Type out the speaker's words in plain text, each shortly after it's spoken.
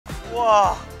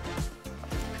우와.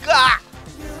 까!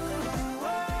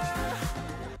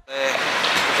 네,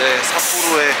 이제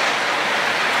삿포로에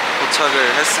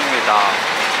도착을 했습니다.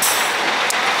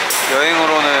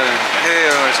 여행으로는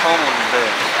해외여행을 처음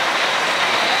오는데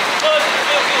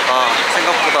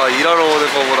생각보다 일하러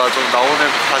오는 것보다 좀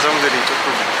나오는 과정들이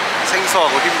조금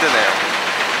생소하고 힘드네요.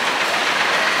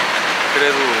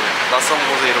 그래도 낯선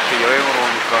곳에 이렇게 여행으로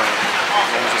오니까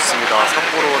너무 좋습니다.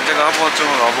 삿포로 언젠가 한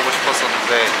번쯤은 와보고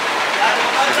싶었었는데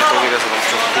이제 독일에서 너무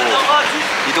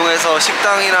좋고, 이동해서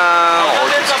식당이나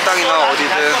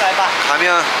어디든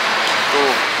가면 또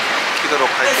키도록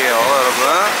할게요. 여러분,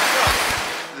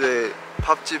 이제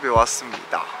밥집에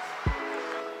왔습니다.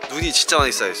 눈이 진짜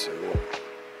많이 쌓여있어요.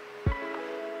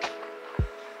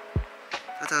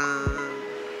 짜잔.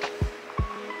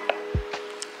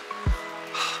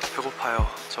 배고파요.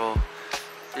 저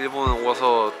일본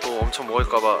와서 또 엄청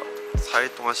먹을까봐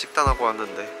 4일 동안 식단하고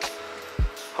왔는데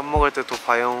밥 먹을 때 또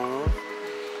봐요.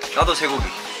 나도 제고기.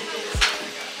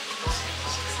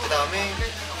 그 다음에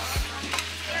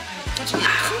솔직히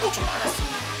큰 거 좀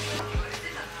많았어.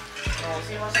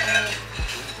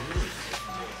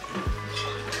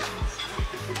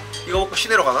 이거 먹고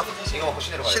시내로 가나? 이거 먹고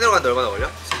시내로 가야 시내로 가는데 얼마나 걸려?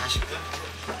 40분.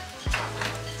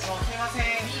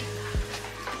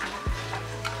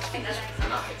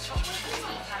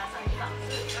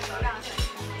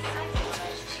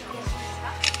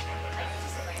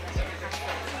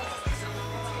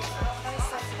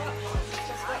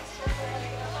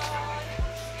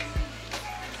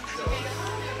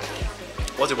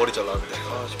 어제 머리 잘랐는데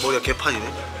머리가 개판이네.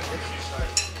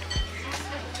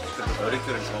 근데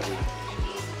머리결은 좋아보이네.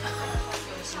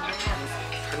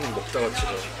 한 입 먹다가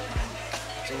지금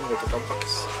찍는 것도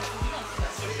깜빡했어.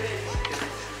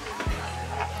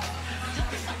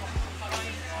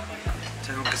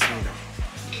 잘 먹겠습니다.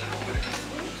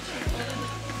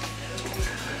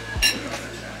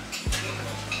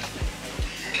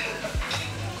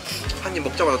 한 입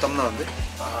먹자마자 땀 나는데?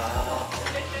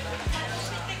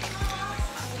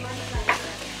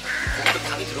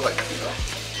 닭이 들어가 있나?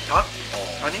 닭?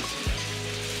 아니?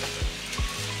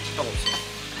 닭 없어.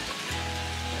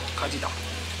 가지다.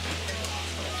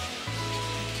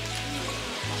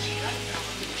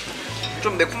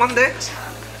 좀 매콤한데?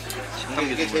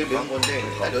 이게 제일 매운 건데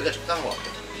난 여기가 적당한 것 같아.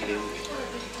 이 매운 게.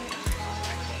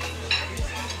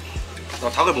 나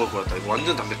닭을 먹을 것 같다. 이거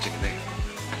완전 단백질이네.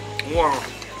 우와.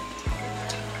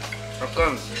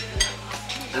 약간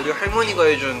우리 할머니가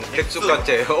해준 백숙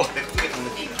같아요. 백숙의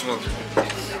단백질.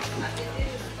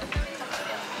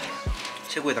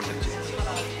 최고의 단백질.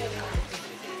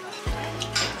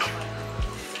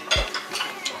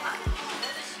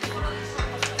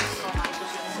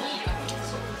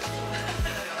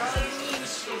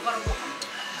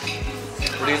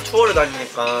 우리 투어를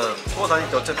다니니까 투어 다닐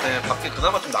때 어쨌든 밖에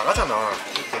그나마 좀 나가잖아.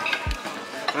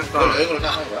 그러니까 그걸 여행으로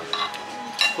생각하는 거야?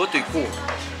 그것도 있고,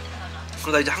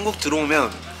 그러다 이제 한국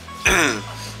들어오면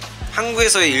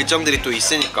한국에서의 일정들이 또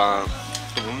있으니까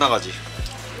또 못 나가지.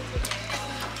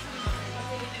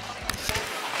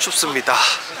 춥습니다.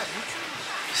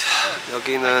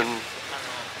 여기는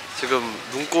지금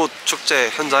눈꽃 축제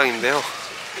현장인데요.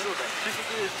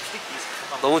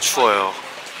 너무 추워요.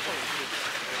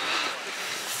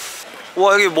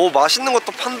 우와, 여기 뭐 맛있는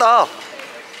것도 판다.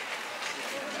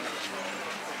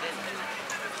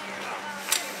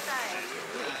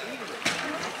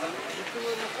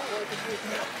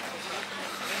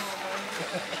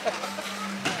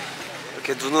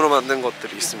 이렇게 눈으로 만든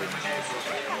것들이 있습니다.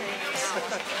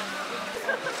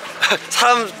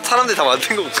 사람들이 다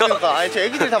만든 건가? 그러니까 아니 저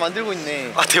애기들이 다 만들고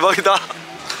있네. 아, 대박이다.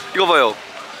 이거 봐요.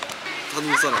 다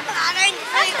눈사람.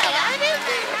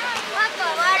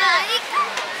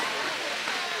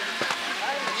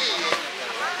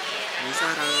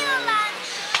 눈사람.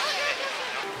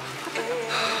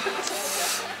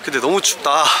 근데 너무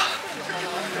춥다.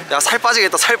 야, 살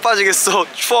빠지겠다. 살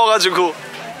빠지겠어. 추워가지고.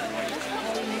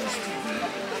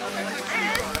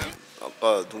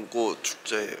 아까 눈꽃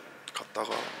축제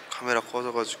갔다가 카메라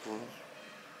꺼져가지고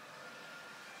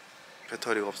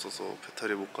배터리가 없어서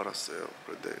배터리 못 갈았어요.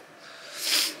 그런데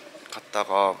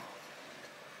갔다가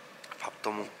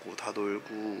밥도 먹고 다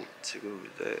놀고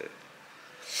지금 이제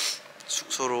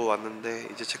숙소로 왔는데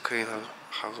이제 체크인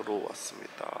하러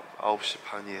왔습니다. 9시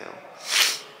반이에요.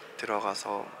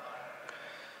 들어가서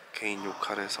개인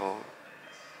욕칸에서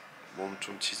몸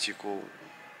좀 지지고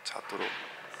자도록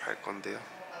할 건데요.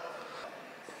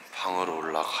 방으로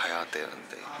올라가야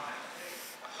되는데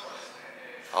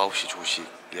 9시 조식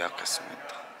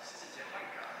예약했습니다.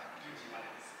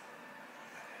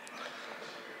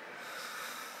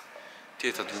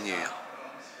 뒤에 다 눈이에요.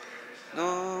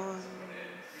 눈.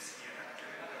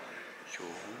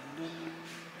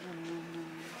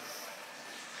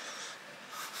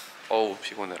 어우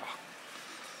피곤해라.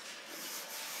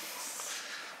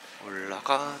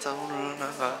 올라가자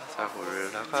올라가자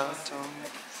올라가자.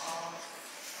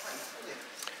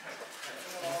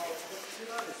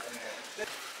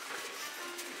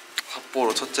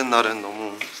 삿포로 첫째 날은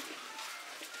너무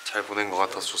잘 보낸 것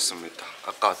같아서 좋습니다.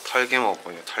 아까 탈게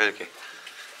먹었거든요. 탈게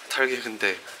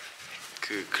근데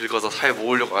그 긁어서 살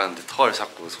모으려고 하는데 털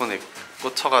자꾸 손에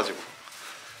꽂혀가지고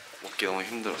먹기 너무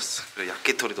힘들었어. 그래서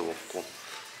야끼토리도 먹고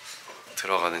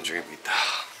들어가는 중입니다.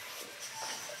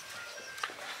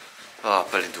 아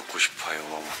빨리 눕고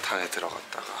싶어요. 탕에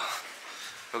들어갔다가.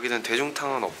 여기는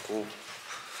대중탕은 없고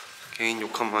개인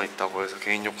욕칸만 있다고 해서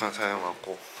개인 욕칸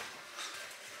사용하고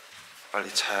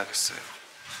빨리 자야겠어요.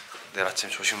 내일 아침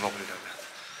조식 먹으려면.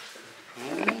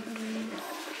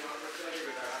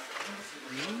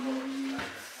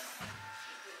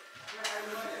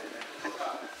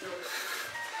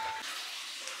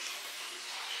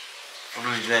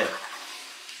 저는 이제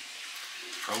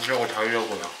잠자고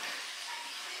자려고요.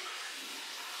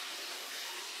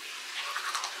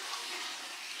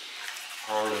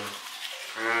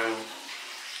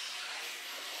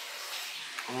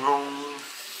 안녕.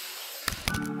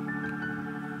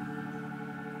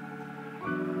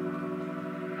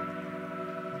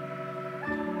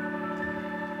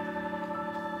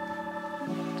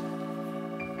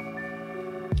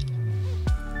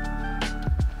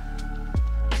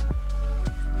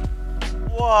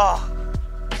 우와.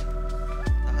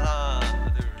 하나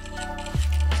둘.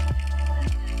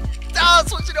 자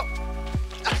손시려.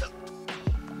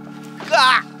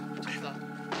 으아.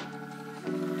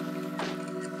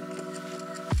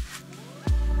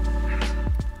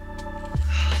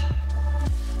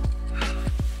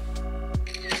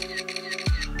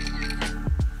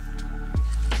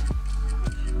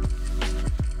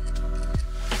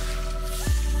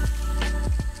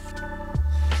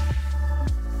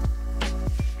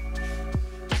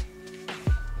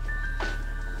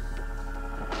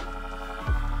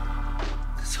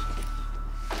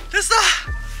 됐어!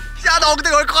 야 나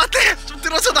엉덩이 올 것 같아! 좀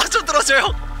들어줘 나 좀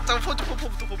들어줘요! 잠깐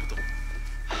폼부터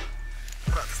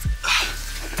하나 됐어.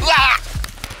 으아!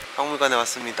 박물관에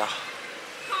왔습니다.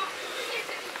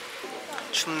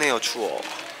 춥네요. 추워.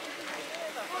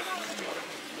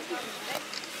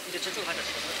 이제 저쪽 가자.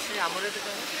 아무래도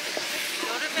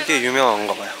이게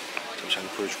유명한가 봐요. 잠시만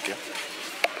보여줄게요.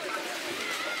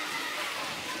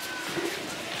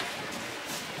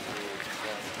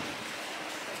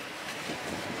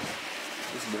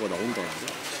 여기서 뭐가 나온다는데?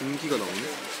 증기가 나오네?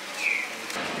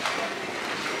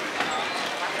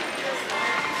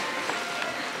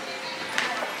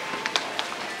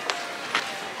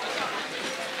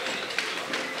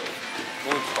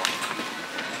 너무 예쁘다.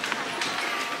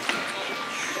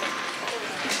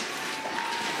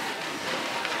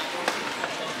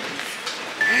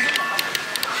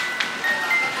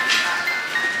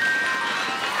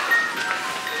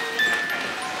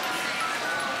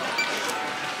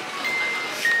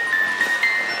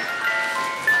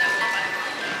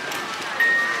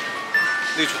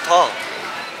 되게 좋다.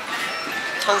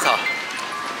 천사.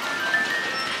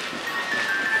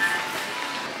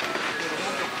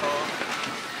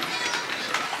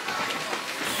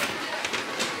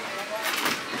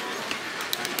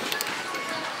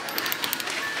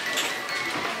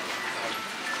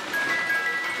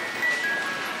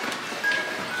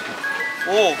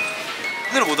 오,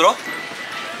 하늘이 뭐더라?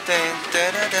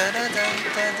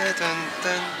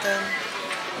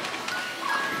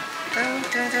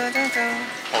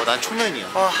 난 초면이야.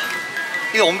 아,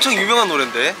 이거 엄청 유명한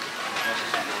노래인데.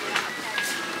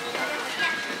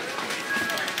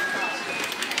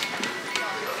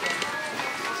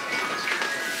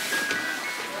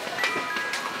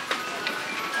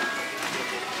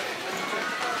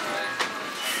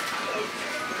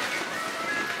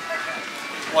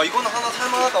 와, 이거는 하나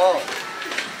살만하다.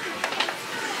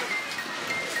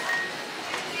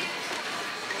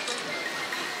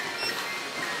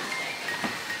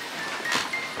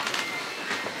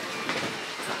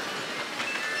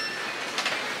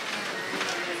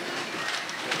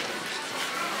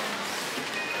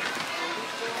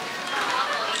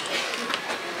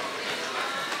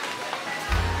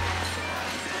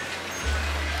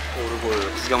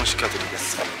 오르골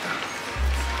구경시켜드리겠습니다.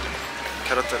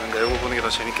 캐럿들은 내고 보는 게 더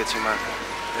재밌겠지만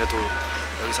그래도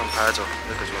여기선 봐야죠.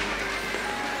 여기까지 왔는데.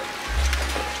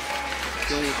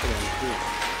 귀여운 것도 많고,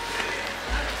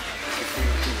 예쁜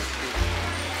것도 많고,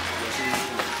 멋있는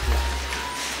것도 많고.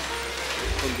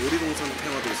 어떤 놀이동산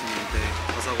테마도 있었는데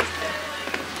가서 하고 싶어요.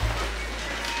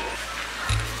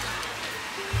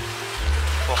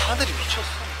 와, 하늘이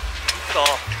미쳤어. 이쁘다.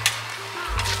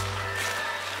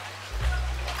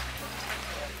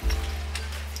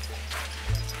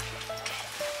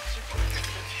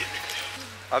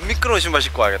 안 미끄러운 신발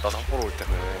신고 와야겠다. 삿포로 올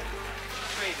때는.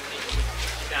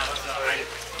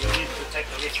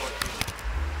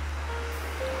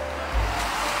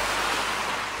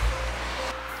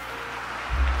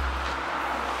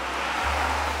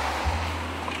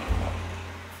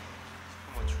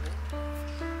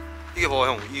 이게 봐봐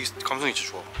형, 이 감성이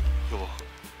진짜 좋아. 이거 봐.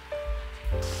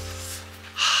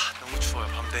 너무 추워요.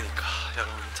 밤 되니까.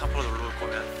 여러분 삿포로 놀러 올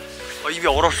거면 입이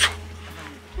얼었어.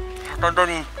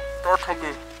 단단히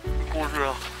따뜻하게 입고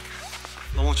오세요.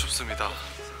 너무 춥습니다.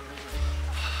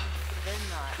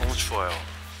 너무 추워요.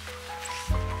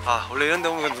 원래 이런 데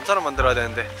오면 눈사람 만들어야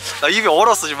되는데 나 입이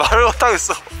얼었어. 지금 말을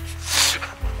못하겠어.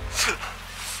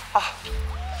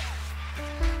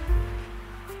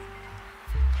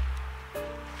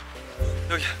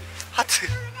 여기 하트.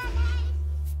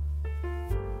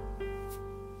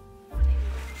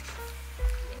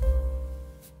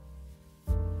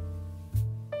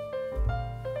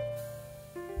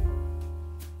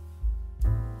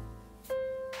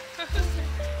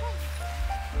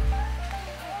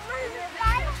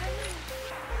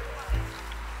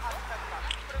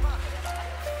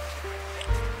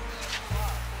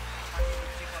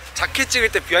 자켓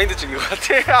찍을 때 비하인드 찍은 것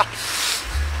같아.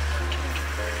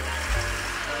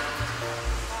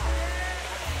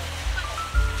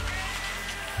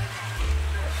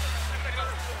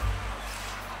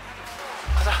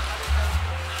 가자.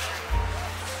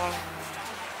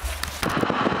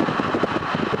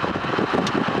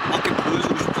 밖에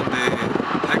보여주고 싶은데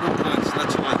발광판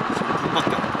지나쳐가지고 지금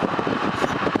눈밖에 안 나.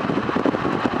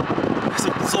 그래서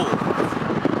무서워.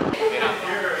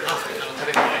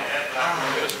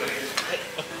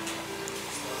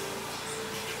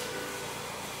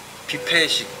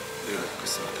 뷔페식을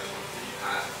먹겠습니다.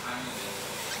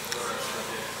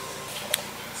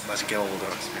 맛있게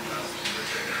먹어보도록 하겠습니다.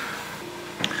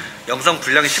 영상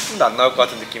분량이 10분도 안 나올 것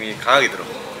같은 느낌이 강하게 들어.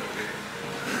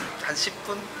 한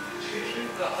 10분?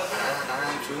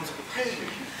 나는 조용석이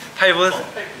 8분?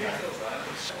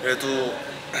 그래도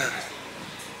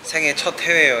생애 첫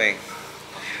해외여행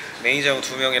매니저 형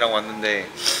 2명이랑 왔는데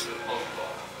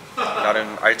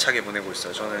나름 알차게 보내고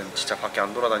있어요. 저는 진짜 밖에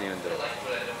안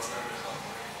돌아다니는데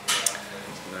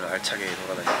오늘 알차게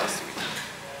돌아다니고 왔습니다.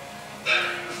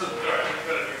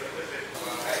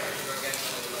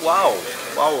 와우,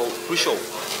 와우, 굿쇼.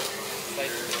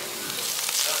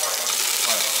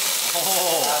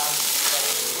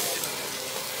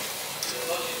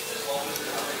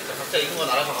 각자 익은 건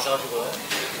알아서 가져가시고요.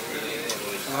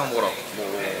 한번 먹어라.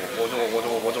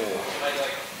 뭐 저거.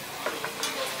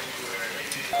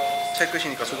 책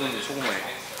끝이니까 소금을 해.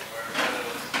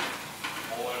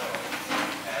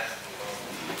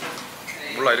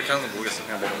 몰라, 이렇게 하는 건 모르겠어.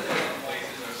 그냥 먹는 거야.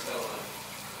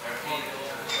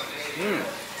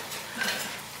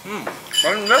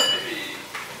 맛있는데?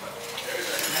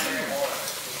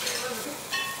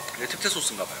 이게 특제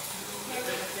소스인가봐요.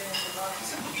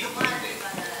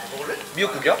 먹을래?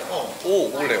 미역국이야? 오,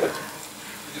 먹을래요.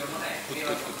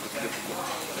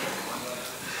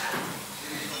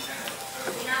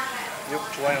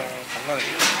 미역국 좋아요. 장난해.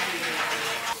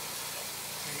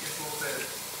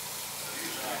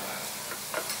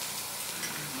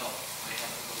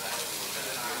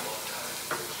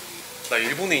 나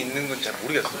일본에 있는 건 잘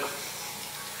모르겠어.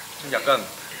 약간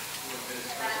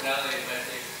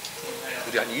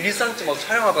우리 한 일산쯤 와서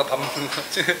촬영하다 담는 것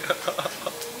같아.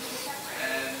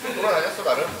 돌아다녔어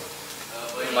나름.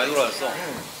 많이 돌아다녔어.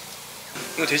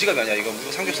 이거 돼지갈비 아니야. 이거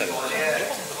삼겹살이야.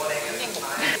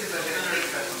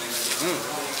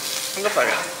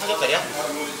 삼겹살이야. 삼겹살이야?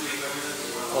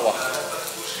 먹어봐.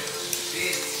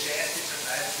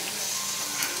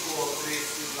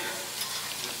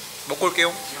 먹고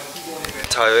올게요.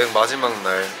 자, 여행 마지막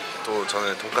날 또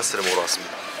저는 돈까스를 먹으러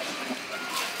왔습니다.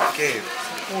 이게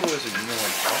삿포로에서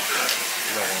유명한 집이라고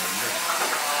하는데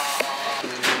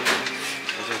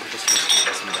예전에 돈까스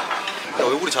먹었습니다. 근데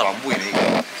얼굴이 잘 안 보이네.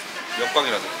 이게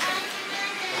역광이라서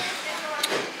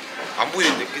안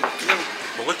보이는데 그냥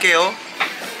먹을게요.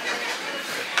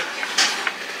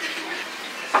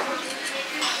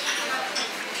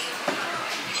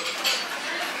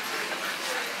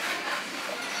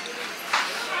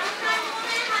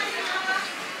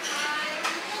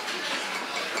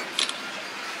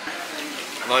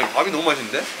 나 이 밥이 너무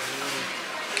맛있는데?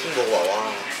 쭉 먹어봐.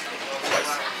 와.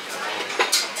 맛있어.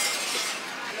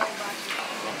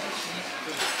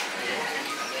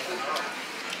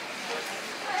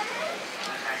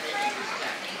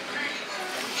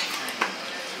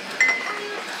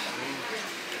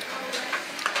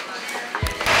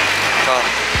 자, 자,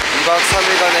 2박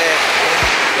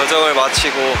 3일간의 여정을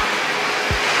마치고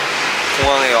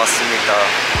공항에 왔습니다.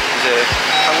 이제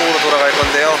한국으로 돌아갈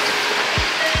건데요.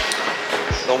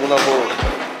 너무나도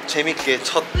재밌게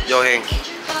첫 여행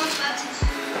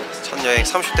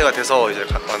 30대가 돼서 이제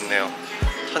왔네요.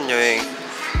 첫 여행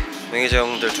매니저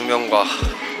형들 2명과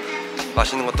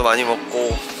맛있는 것도 많이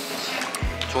먹고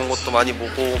좋은 것도 많이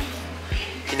보고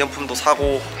기념품도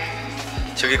사고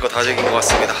즐길 거 다 즐긴 것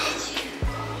같습니다.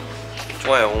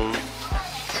 좋아요.